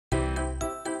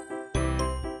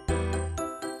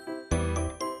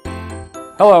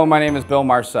Hello, my name is Bill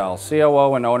Marcel,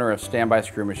 COO and owner of Standby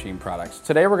Screw Machine Products.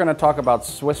 Today we're going to talk about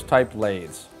Swiss-type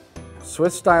lathes.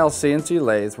 Swiss-style CNC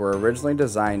lathes were originally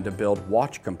designed to build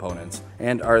watch components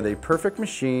and are the perfect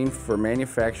machine for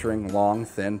manufacturing long,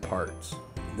 thin parts.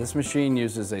 This machine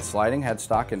uses a sliding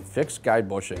headstock and fixed guide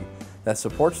bushing that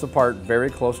supports the part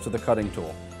very close to the cutting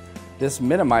tool. This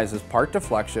minimizes part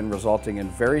deflection, resulting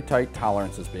in very tight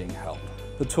tolerances being held.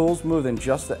 The tools move in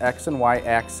just the X and Y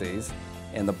axes,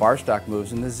 and the bar stock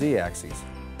moves in the Z axes.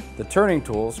 The turning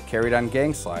tools, carried on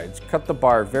gang slides, cut the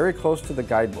bar very close to the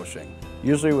guide bushing,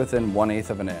 usually within 1/8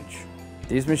 of an inch.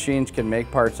 These machines can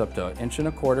make parts up to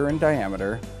 1¼ inch in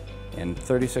diameter and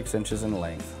 36 inches in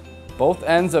length. Both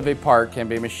ends of a part can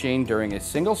be machined during a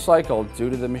single cycle due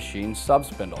to the machine's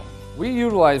subspindle. We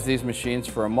utilize these machines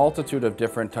for a multitude of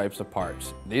different types of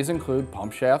parts. These include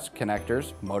pump shafts,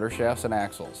 connectors, motor shafts, and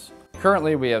axles.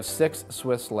 Currently, we have 6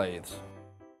 Swiss lathes.